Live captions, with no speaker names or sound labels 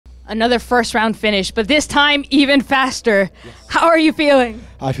Another first round finish, but this time even faster. Yes. How are you feeling?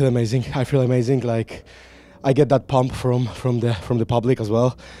 I feel amazing. I feel amazing. Like, I get that pump from the public as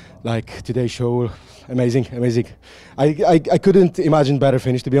well. Like, today's show, amazing. I couldn't imagine better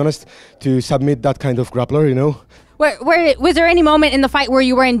finish, to be honest, to submit that kind of grappler, you know. Where was there any moment in the fight where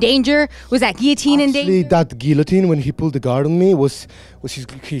you were in danger? Was that guillotine in danger? Actually, that guillotine, when he pulled the guard on me, was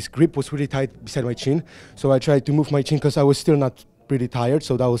his grip was really tight beside my chin. So I tried to move my chin because I was still not pretty tired.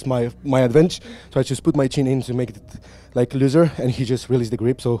 So that was my advantage. So I just put my chin in to make it like looser, and he just released the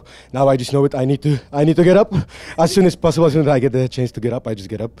grip. So now I just know it. I need to get up as soon as possible. As soon as I get the chance to get up, I just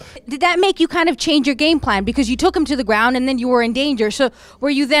get up. Did that make you kind of change your game plan, because you took him to the ground and then you were in danger? So were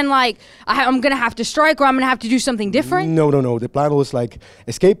you then like, I'm gonna have to strike, or I'm gonna have to do something different? No. The plan was like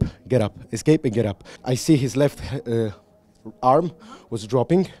escape, get up, escape and get up. I see his left arm was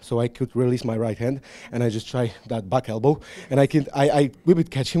dropping, so I could release my right hand, and I just try that back elbow, and we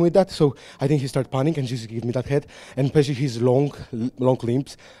would catch him with that. So I think he started panicking and just give me that head, and especially his long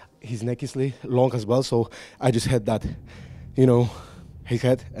limbs, his neck is long as well. So I just had that, you know, his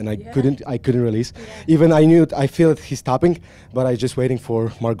head, and I couldn't release. Yeah. Even I feel he's stopping, but I just waiting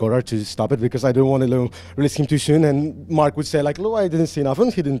for Mark to stop it, because I don't want to release him too soon. And Mark would say like, "Look, I didn't see nothing.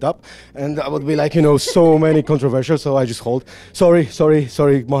 He didn't tap," and that would be like, you know, so many controversial. So I just hold.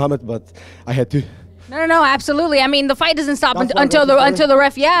 Sorry, Mohammed, but I had to. No, absolutely. I mean, the fight doesn't stop until the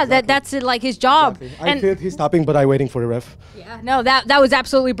ref. Yeah, exactly. That's like his job. Exactly. I feel he's stopping, but I'm waiting for the ref. Yeah, no, that was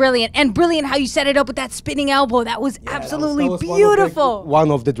absolutely brilliant, and brilliant how you set it up with that spinning elbow. That was absolutely that was beautiful. One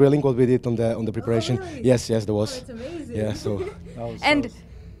of the drilling what we did on the preparation. Oh, really? Yes, there was. Oh, it's amazing. Yeah, so. And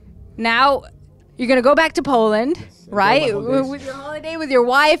now you're gonna go back to Poland, yes, right? With your holiday, with your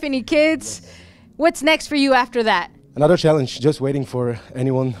wife and your kids. Yes. What's next for you after that? Another challenge. Just waiting for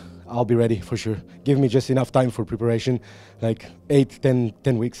anyone. I'll be ready for sure. Give me just enough time for preparation, like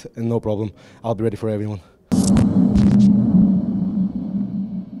 8-10 weeks, and no problem. I'll be ready for everyone.